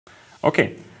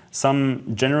Okay,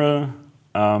 some general,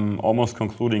 almost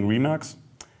concluding remarks.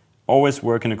 Always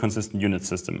work in a consistent unit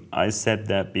system. I said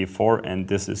that before, and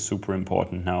this is super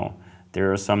important now.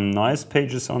 There are some nice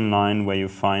pages online where you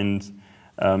find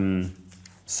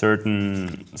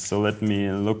certain, so let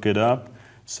me look it up.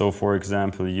 So for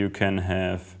example, you can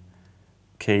have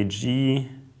kg,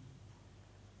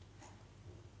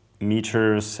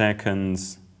 meter,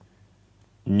 seconds,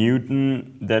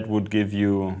 Newton, that would give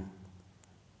you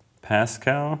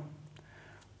Pascal.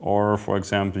 Or for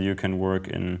example, you can work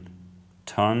in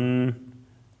ton,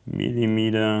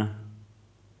 millimeter,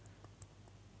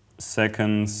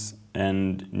 seconds,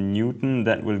 and Newton.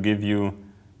 That will give you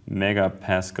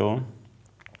megapascal.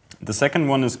 The second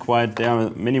one is quite, there are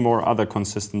many more other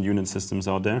consistent unit systems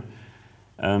out there.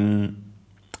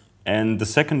 And the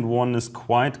second one is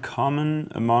quite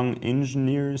common among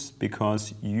engineers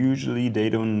because usually they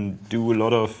don't do a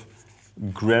lot of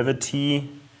gravity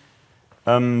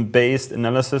based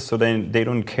analysis, so they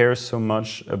don't care so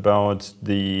much about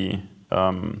the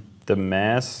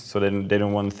mass, so they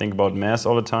don't want to think about mass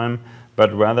all the time,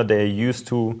 but rather they're used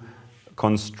to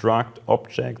construct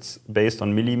objects based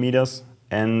on millimeters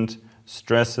and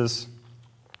stresses.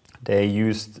 They're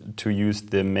used to use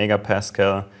the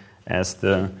megapascal as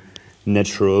the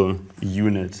natural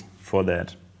unit for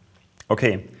that.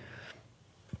 Okay,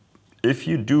 if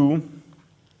you do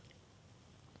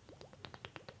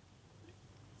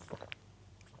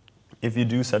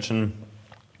such an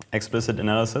explicit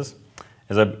analysis,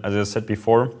 as I said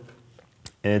before,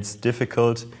 it's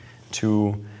difficult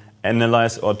to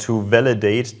analyze or to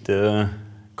validate the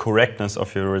correctness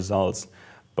of your results.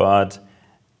 But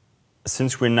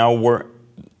since we're now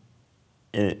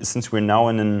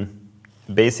in an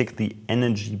basically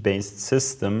energy-based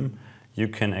system, you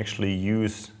can actually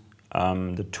use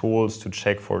the tools to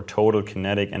check for total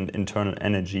kinetic and internal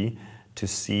energy to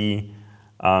see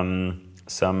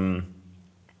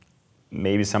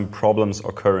maybe some problems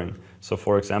occurring. So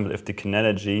for example, if the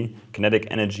kinetic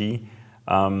energy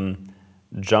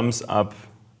jumps up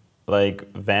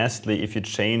like vastly, if you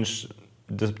change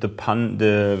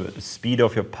the speed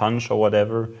of your punch or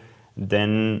whatever,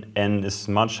 then n is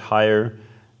much higher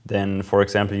than, for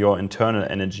example, your internal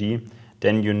energy,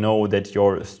 then you know that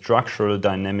your structural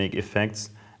dynamic effects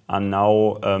are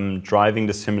now driving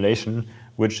the simulation,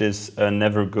 which is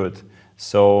never good.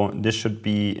 So this should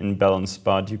be in balance,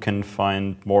 but you can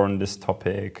find more on this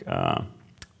topic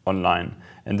online.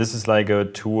 And this is like a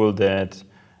tool that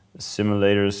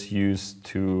simulators use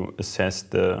to assess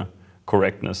the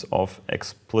correctness of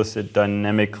explicit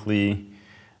dynamically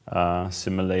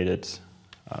simulated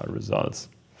results.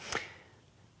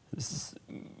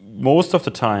 Most of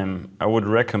the time, I would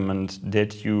recommend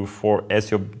that you,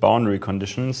 as your boundary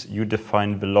conditions, you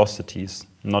define velocities,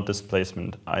 not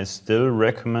displacement. I still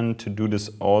recommend to do this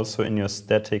also in your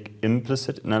static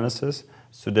implicit analysis,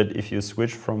 so that if you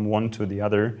switch from one to the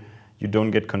other, you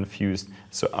don't get confused.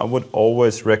 So I would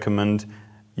always recommend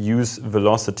use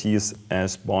velocities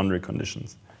as boundary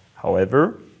conditions.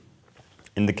 However,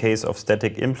 in the case of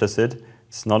static implicit,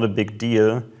 it's not a big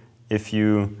deal if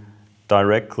you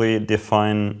directly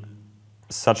define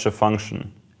such a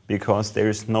function, because there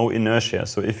is no inertia.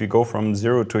 So if you go from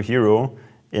 0 to hero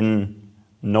in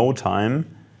no time,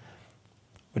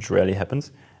 which rarely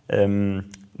happens,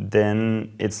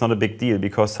 then it's not a big deal,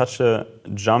 because such a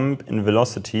jump in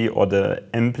velocity or the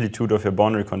amplitude of your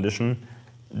boundary condition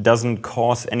doesn't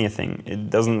cause anything. It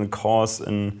doesn't cause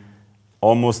an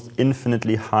almost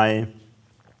infinitely high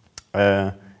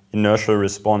inertial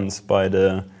response by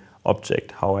the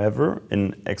object. However,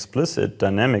 in explicit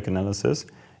dynamic analysis,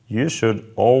 you should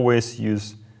always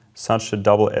use such a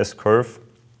double S-curve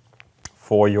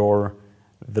for your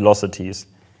velocities.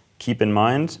 Keep in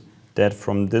mind that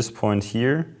from this point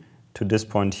here to this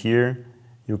point here,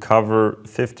 you cover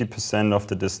 50% of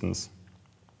the distance.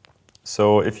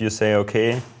 So if you say,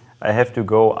 okay, I have to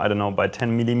go, I don't know, by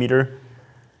 10 millimeter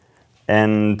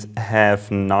and have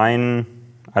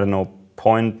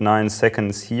 0.9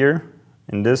 seconds here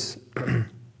in this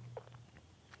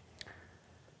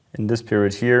in this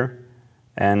period here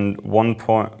and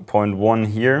 1.1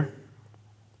 here.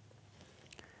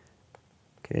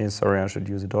 Okay, sorry, I should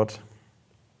use a dot.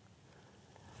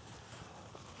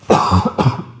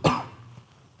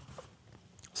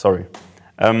 Sorry.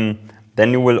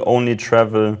 Then you will only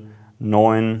travel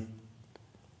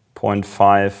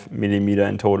 9.5 millimeter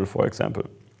in total, for example.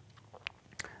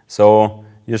 So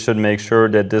you should make sure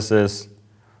that this is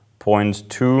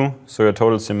 0.2, so your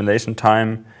total simulation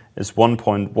time is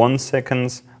 1.1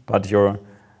 seconds, but your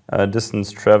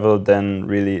distance traveled then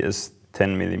really is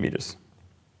 10 millimeters.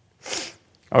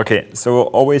 Okay, so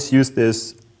always use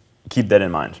this keep that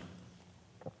in mind.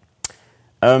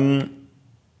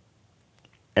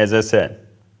 As I said,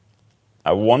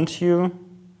 I want you,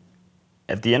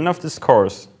 at the end of this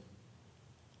course,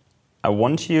 I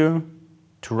want you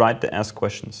to write the ask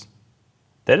questions.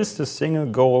 That is the single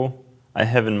goal I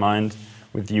have in mind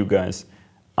with you guys.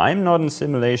 I'm not a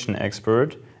simulation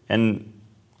expert, and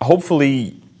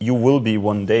hopefully you will be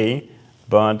one day,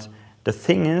 but the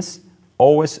thing is,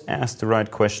 always ask the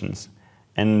right questions.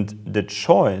 And the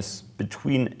choice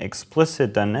between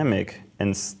explicit dynamic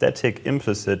and static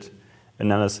implicit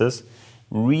analysis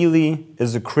really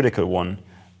is a critical one,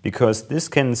 because this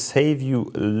can save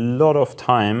you a lot of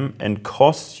time and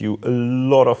cost you a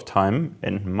lot of time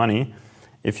and money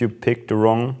if you pick the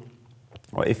wrong,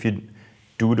 or if you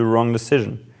do the wrong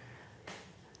decision.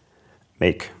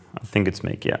 Make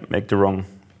the wrong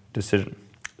decision.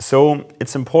 So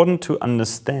it's important to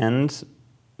understand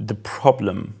the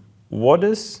problem. What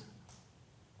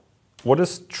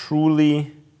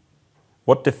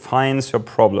defines your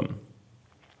problem?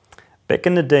 Back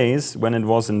in the days when it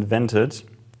was invented,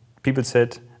 people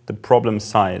said the problem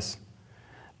size.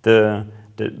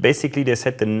 Basically they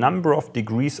said the number of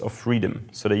degrees of freedom.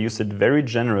 So they used it very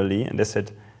generally, and they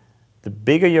said the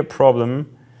bigger your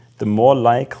problem, the more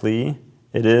likely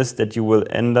it is that you will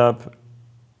end up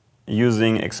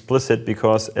using explicit,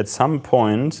 because at some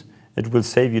point it will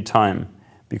save you time,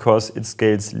 because it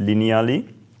scales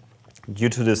linearly due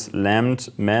to this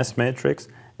lambda mass matrix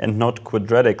and not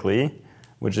quadratically,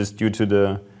 which is due to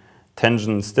the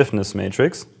tangent stiffness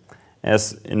matrix,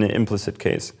 as in the implicit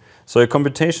case. So your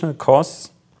computational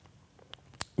costs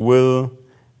will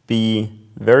be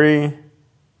very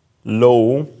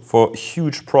low for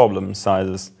huge problem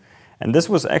sizes. And this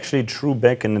was actually true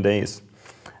back in the days.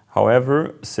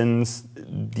 However, since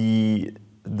the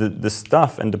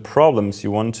stuff and the problems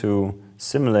you want to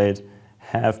simulate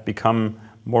have become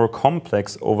more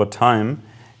complex over time,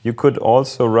 you could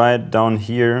also write down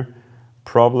here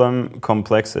problem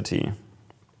complexity.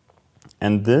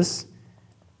 And this,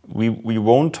 we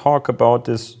won't talk about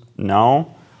this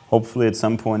now, hopefully at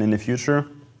some point in the future,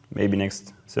 maybe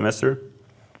next semester.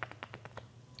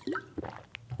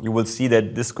 You will see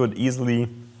that this could easily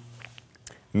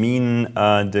mean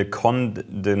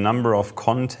the number of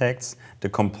contacts, the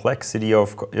complexity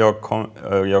of your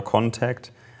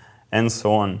contact, and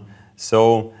so on.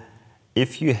 So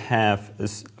if you have,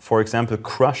 for example,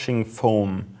 crushing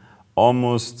foam,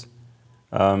 almost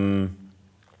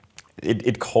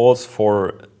it calls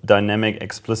for dynamic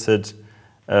explicit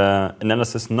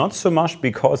analysis, not so much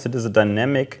because it is a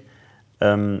dynamic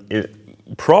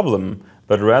problem,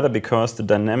 but rather because the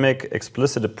dynamic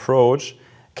explicit approach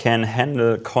can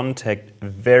handle contact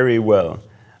very well,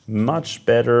 much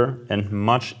better and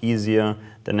much easier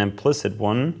than an implicit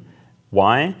one.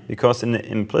 Why? Because in the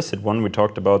implicit one, we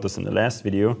talked about this in the last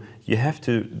video, you have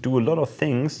to do a lot of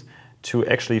things to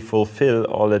actually fulfill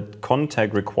all the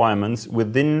contact requirements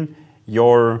within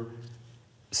your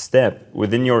step,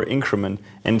 within your increment.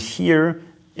 And here,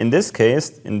 in this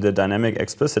case, in the dynamic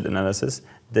explicit analysis,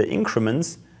 the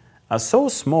increments are so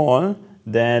small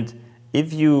that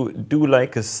if you do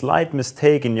like a slight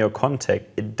mistake in your contact,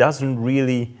 it doesn't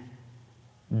really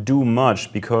do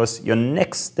much, because your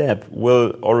next step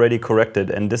will already correct it,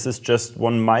 and this is just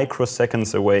 1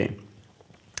 microseconds away.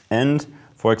 And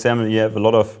for example, you have a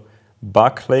lot of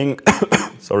buckling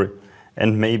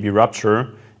and maybe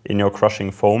rupture in your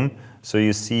crushing foam. So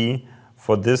you see,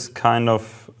 for this kind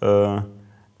of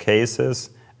cases,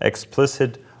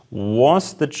 explicit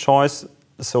was the choice.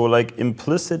 So like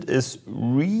implicit is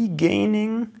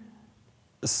regaining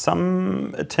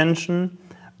some attention,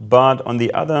 but on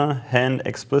the other hand,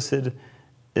 explicit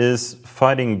is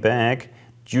fighting back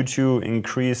due to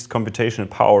increased computational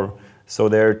power. So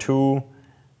there are two,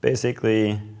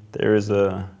 basically, there's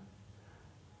the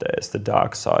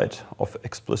dark side of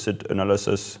explicit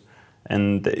analysis,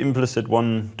 and the implicit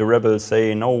one, the rebels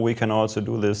say, no, we can also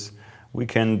do this. We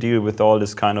can deal with all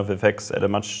this kind of effects at a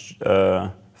much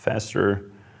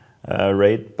faster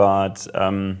rate, but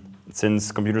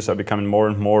since computers are becoming more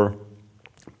and more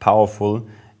powerful,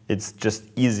 it's just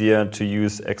easier to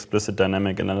use explicit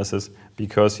dynamic analysis,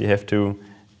 because you have to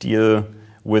deal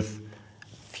with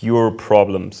fewer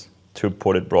problems, to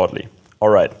put it broadly. All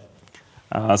right,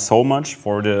 so much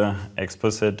for the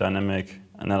explicit dynamic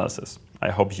analysis. I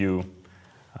hope you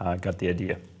got the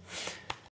idea.